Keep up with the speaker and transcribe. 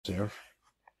there.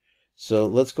 So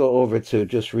let's go over to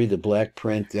just read the black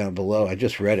print down below. I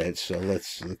just read it, so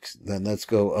let's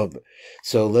go up.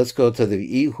 So let's go to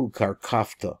the Ihu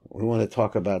Karkafta. We want to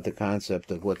talk about the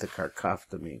concept of what the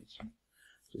Karkafta means.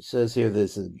 It says here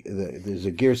there's a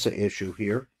Girsa issue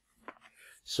here.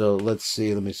 So let's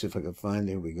see. Let me see if I can find.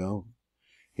 Here we go.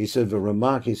 He said the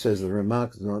Ramak. He says the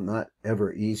Ramak is not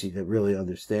ever easy to really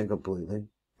understand completely.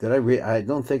 Did I read? I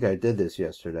don't think I did this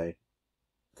yesterday.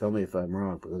 Tell me if I'm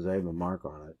wrong, because I have a mark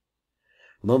on it.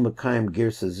 Lo Mekayim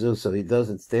Girsa Zu, so he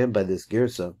doesn't stand by this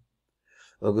Girsa.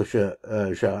 Tefillas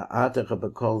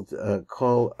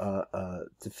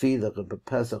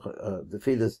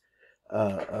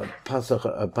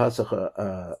Pasach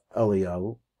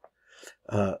ELIYAHU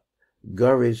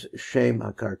Garish Shem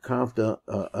HaKarkafta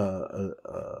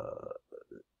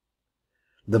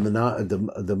the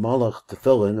Malach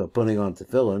tefillin, or putting on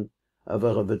tefillin.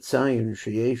 It's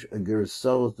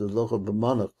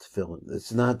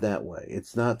not that way.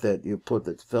 It's not that you put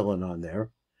the tefillin on there.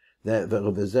 That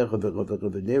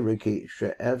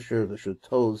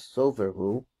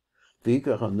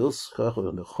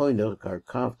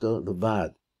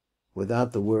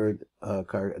without the word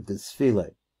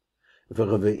desfile.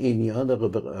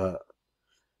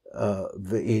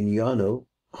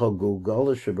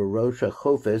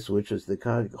 Which is the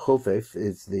chofef,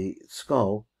 is the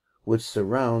skull, which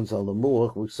surrounds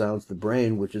alamuach, which sounds the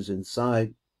brain, which is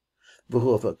inside, which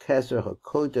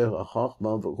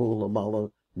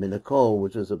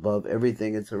is above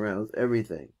everything and surrounds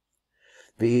everything.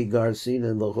 But if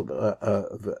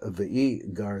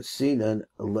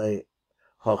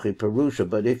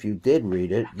you did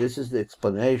read it, this is the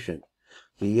explanation.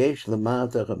 So below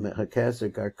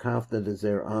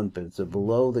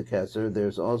the keser,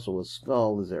 there's also a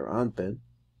skull, the zer anpin.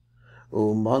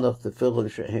 So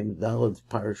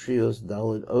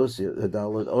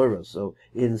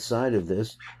inside of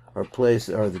this are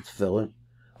the tefillin,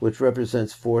 which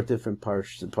represents 4 different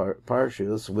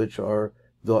parshios, which are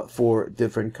the 4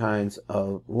 different kinds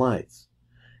of lights.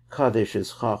 Kaddish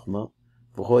is chachma,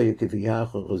 v'hoya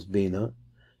kivyachu is bina,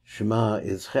 shema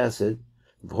is chesed,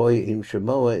 v'hoya im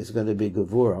shemoa is going to be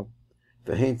gevura,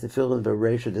 v'hein tefillin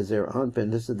v'reisha de zer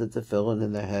anpin. This is the tefillin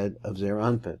in the head of zer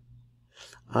anpin.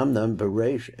 Amnam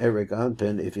Beresh Eric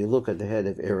Anpin, if you look at the head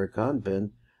of Eric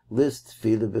Anpin, list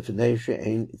Fila Bifnesha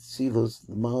ain't Silus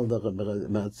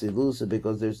Matzilusa,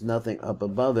 because there's nothing up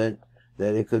above it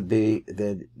that it could be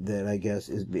that I guess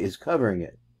is covering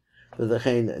it. So the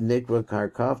Chain Nikra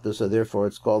Karkafta, so therefore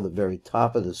it's called the very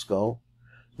top of the skull.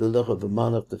 The look of the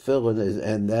Manach Tefillin is,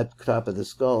 and that top of the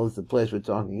skull is the place we're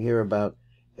talking here about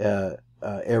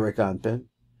Eric Anpin.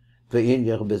 Sefer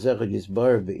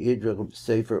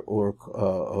or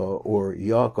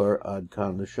Yakar ad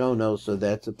Kan Lashono, so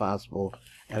that's a possible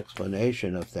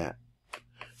explanation of that.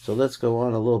 So let's go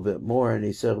on a little bit more, and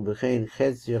he said, So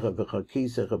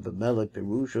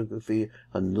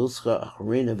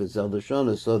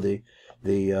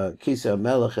the Kisa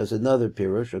Melech has another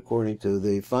pirush, according to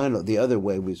the other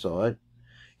way we saw it.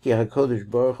 Ki HaKodesh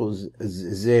Baruch Hu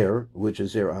Zer, which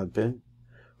is Zer Anpin.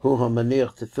 Hu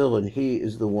hamaniach tefillin, he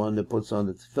is the one that puts on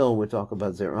the tefillin. We talk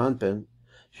about zer anpin.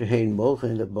 Shehein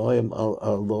mochin, the boyim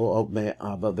lo me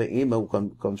abba ve'ima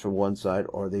comes from one side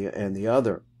or the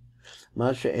other.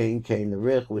 Ma she'ein kain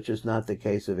rich, which is not the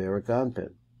case of Eric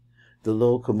Anpin. The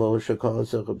lo kamo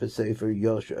shekosach b'sefer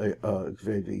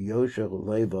yosher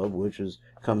leva, which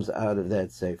comes out of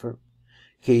that sefer.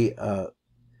 Ki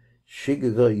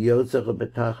shigaga yotzach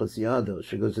b'tachas yado.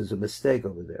 She goes, there's a mistake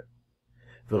over there.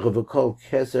 So every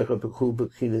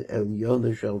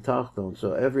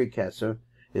keser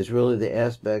is really the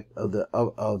aspect of the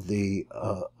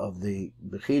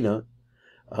bechina.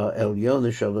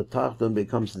 Elyon shel tachton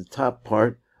becomes the top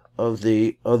part of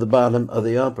the bottom of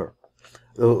the upper.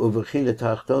 Bechina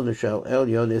tachton shel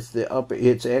elyon is the upper.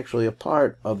 It's actually a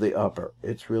part of the upper.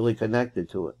 It's really connected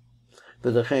to it.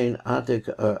 But the chain atik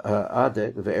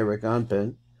ve'erik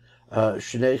anpen.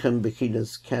 Shnechem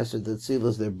bechinas keser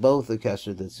tetzilos. They're both the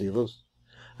keser tetzilos.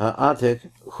 Atik,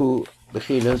 who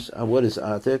bechinas. What is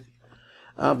atik?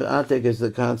 Atik is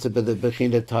the concept of the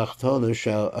bechina tachtona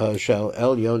shal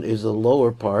elyon, is the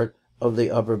lower part of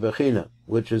the upper bechina,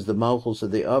 which is the malchus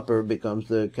of the upper becomes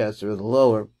the keser of the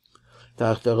lower.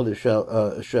 Tachtona shal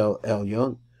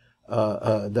elyon.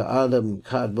 The Adam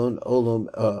Kadmon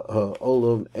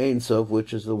Olam Ein Sof,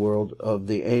 which is the world of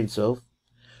the Ein Sof.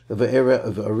 The era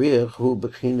of Ariyah, who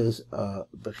bechina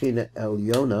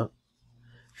Elyona,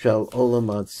 shall Olam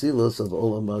Atzilus of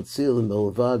Olam Atzilim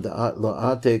Melvad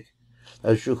La'atik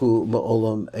Ashuhu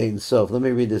Ma'olam Ein Sof. Let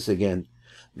me read this again.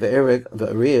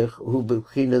 V'erich hu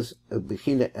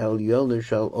b'china Eliyona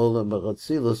shal olam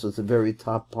b'chatzilus is the very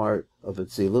top part of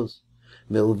Atzilus.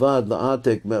 Milvad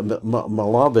la'atik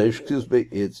malavish, excuse me,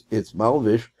 it's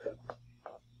malvish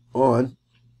on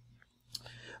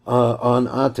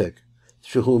Atik.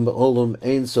 Shehu olam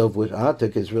Ein Sof, which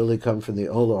Atik has really come from the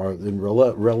Olar, and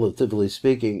relatively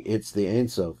speaking, it's the Ein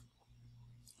Sof.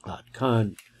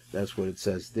 Khan, that's what it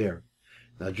says there.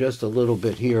 Now, just a little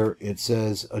bit here, it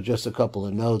says, just a couple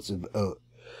of notes, Bir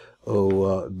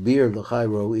l'chai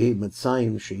ro'i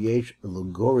matzayim sheyesh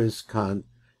l'goris kan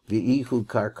v'ihu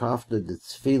karkafta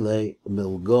d'tfile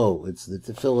milgo. It's the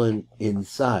tefillin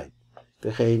inside.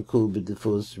 V'chein ku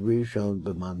b'defus rishon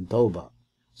b'mantoba.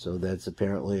 So that's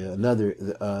apparently another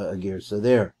girsa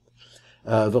there.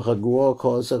 V'chagro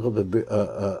kosach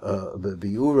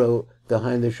b'biuro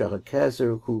behind the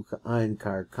shachakaser ku ka'ain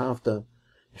karkafta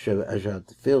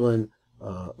Ashat tefillin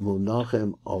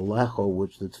munachim alecho,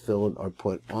 which the tefillin are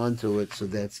put onto it. So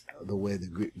that's the way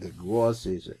the Gra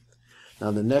sees it.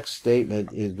 Now the next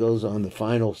statement, it goes on the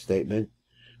final statement,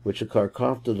 which a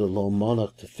karkafta the lo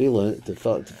monach tefillin.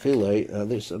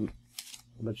 There's how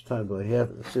much time do I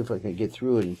have? Let's see if I can get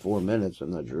through it in 4 minutes.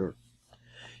 I'm not sure.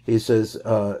 He says,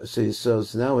 so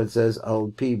now it says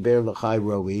al pi ber l'chai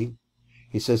roi.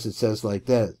 He says it says like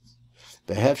that.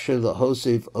 The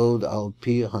lahosif od al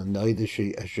pi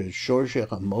hanaydashi asher shorshech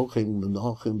hamochim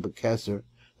munachim bekeser.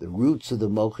 The roots of the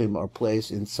mochim are placed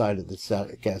inside of the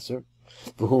keser.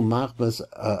 V'hu machmas,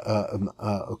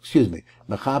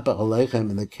 mechapa aleichem,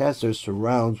 and the keser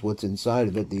surrounds what's inside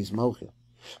of it. These mochim.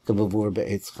 Kavavur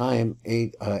be'etz chaim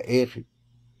yesh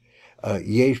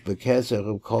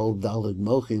bekeser called dalid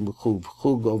mochim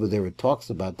chug. Over there it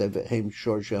talks about that. V'hem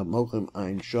shorshech mochim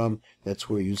ein sham. That's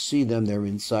where you see them. They're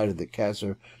inside of the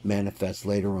keser, manifest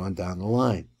later on down the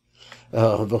line.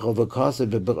 Beber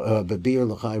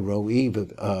l'chai roi.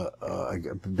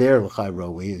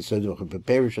 It says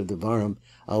beperish of the varim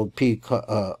al pi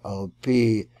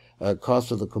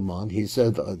kosa the command. He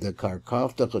said the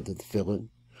karkafta of the tefillin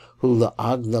hu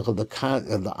la'agna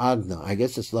the agna. I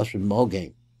guess it's lashon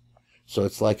mogem. So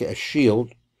it's like a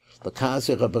shield. The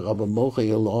kasech of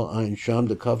mocha law ein sham,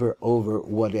 to cover over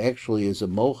what actually is a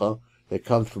mocha that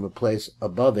comes from a place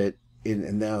above it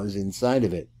and now is inside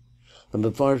of it. And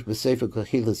before b'sefer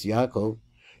Kachilas Yaakov,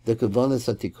 the kavanas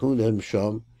atikunim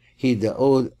sham, he the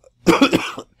or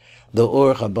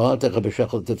chabatech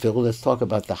b'shechel tefillin. Let's talk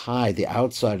about the high, the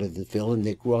outside of the tefillin.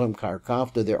 Nikroim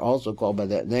karkafta. They're also called by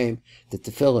that name, the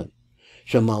tefillin.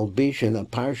 Shamal bishan a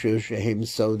parsha shehem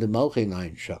so the mochin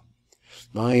ein sham.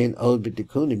 Mayin od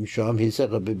b'tikunim sham. He said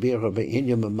b'bir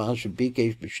b'inyam amash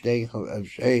bikesh b'shtei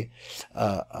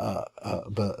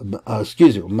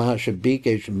excuse me, amash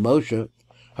bikesh Moshe.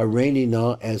 Hareini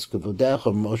na as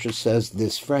Kavodecha. Moshe says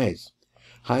this phrase.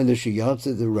 Hainu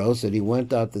sheyatze the rose, that he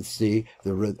went out to see.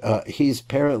 He's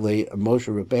apparently, Moshe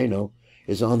Rabbeinu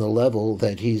is on the level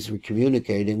that he's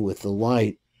communicating with the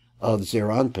light of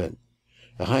Zeranpin.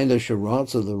 Hainu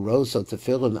sheratze the rose of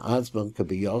tefillin atzman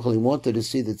kabiyachal. He wanted to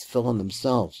see the tefillin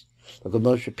themselves. Like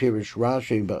Moshe Pirish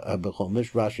Rashi,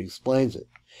 B'chomish Rashi explains it.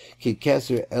 Ki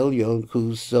keser elyon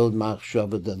ku sod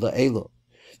machshava de la'elo.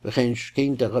 Excuse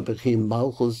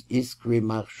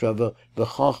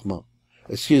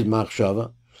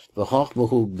machshava. V'chochma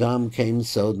who gam came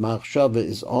sod machshava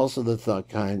is also the thought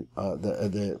kind,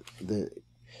 the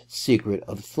secret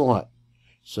of thought.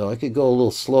 So I could go a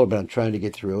little slower, but I'm trying to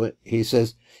get through it. He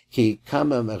says ki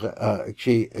kama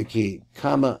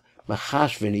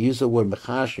machashvin. He used the word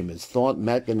machashvin. It's thought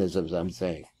mechanisms. I'm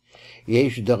saying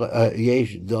yesh da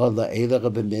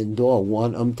la'elach b'min,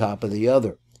 one on top of the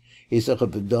other. He said, one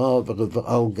on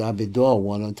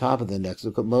top of the next.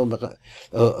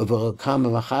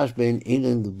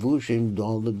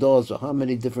 So how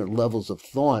many different levels of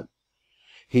thought,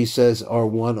 he says, are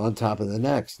one on top of the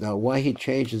next? Now, why he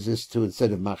changes this to,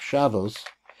 instead of machshavos,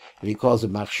 and he calls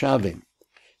it machshavim.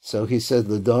 So he says,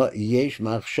 yesh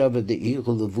machshava de'ichul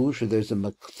levusha. There's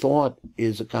a thought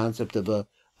is a concept of a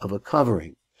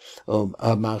covering.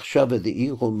 Machshava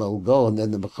de'ichul melgo, and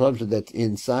then the machshava that's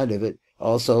inside of it,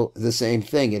 also the same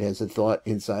thing. It has a thought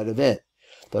inside of it.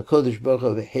 The Kodesh Baruch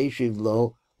Hu Heshiv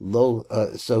lo.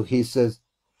 So he says,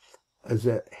 as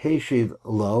a Heshiv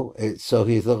lo. So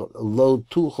he's lo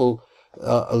tuchel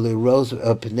liros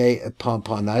pnei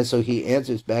panai. So he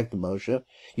answers back to Moshe,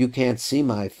 you can't see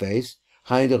my face.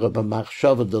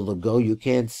 You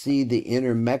can't see the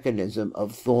inner mechanism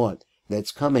of thought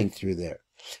that's coming through there.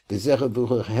 So this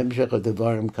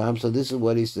is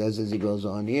what he says as he goes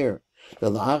on here.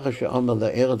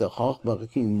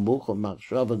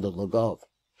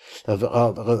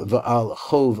 V'al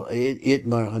chov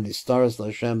itmar hanistaras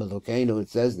l'Hashem Elokeinu. It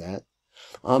says that.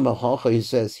 Amar Hocha, he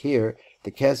says here,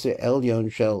 the Keser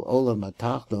Elyon Shel Olam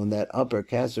Atachton, that upper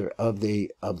Keser of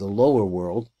the lower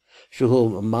world,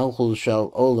 Shuhu Malchus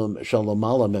Shel Olam Shel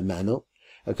Lamala Memenu,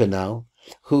 a canal,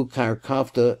 who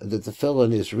Karkafta, the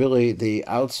tefillin is really the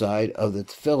outside of the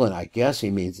tefillin, I guess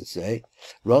he means to say,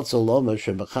 Ratzaloma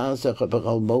Shebachazach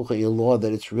Bechal Mocha Yilor,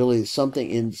 that it's really something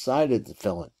inside of the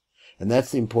tefillin. And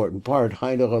that's the important part.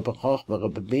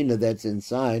 That's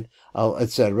inside,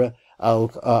 etc.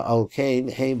 Al kain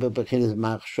heim bebechinas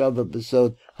machshava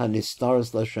besod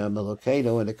hanistaras l'Hashem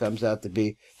Elokeinu, and it comes out to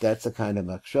be that's the kind of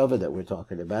machshava that we're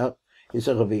talking about.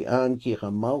 Yisravian ki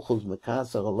chamalchus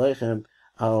mekasar alechem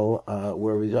al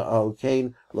where we al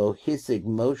kain lo hisig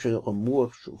Moshe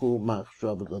amur shu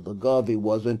machshava l'Lagav. He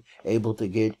wasn't able to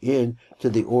get in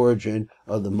to the origin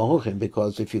of the Mochin,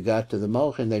 because if you got to the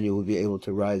Mochin, then you would be able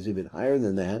to rise even higher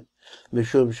than that.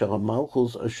 Mishum shel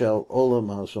malchus shel olam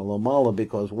shalamala,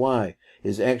 because why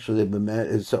is actually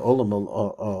is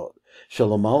olam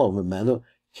shalamala memenu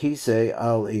kisei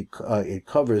al it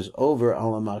covers over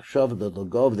al machshav the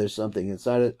lagov. There's something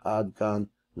inside it ad kan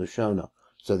lashona.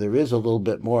 So there is a little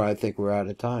bit more. I think we're out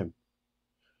of time.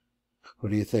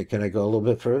 What do you think? Can I go a little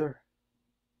bit further?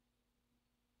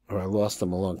 Or I lost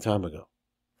him a long time ago.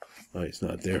 Oh, he's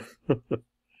not there.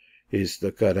 He's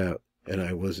cut out. And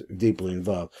I was deeply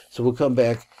involved. So we'll come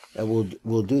back and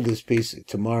we'll do this piece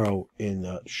tomorrow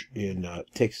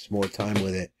take some more time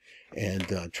with it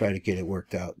and try to get it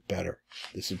worked out better.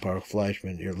 This is Baruch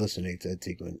Fleischman. You're listening to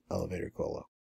Tikkun Elevator Kola.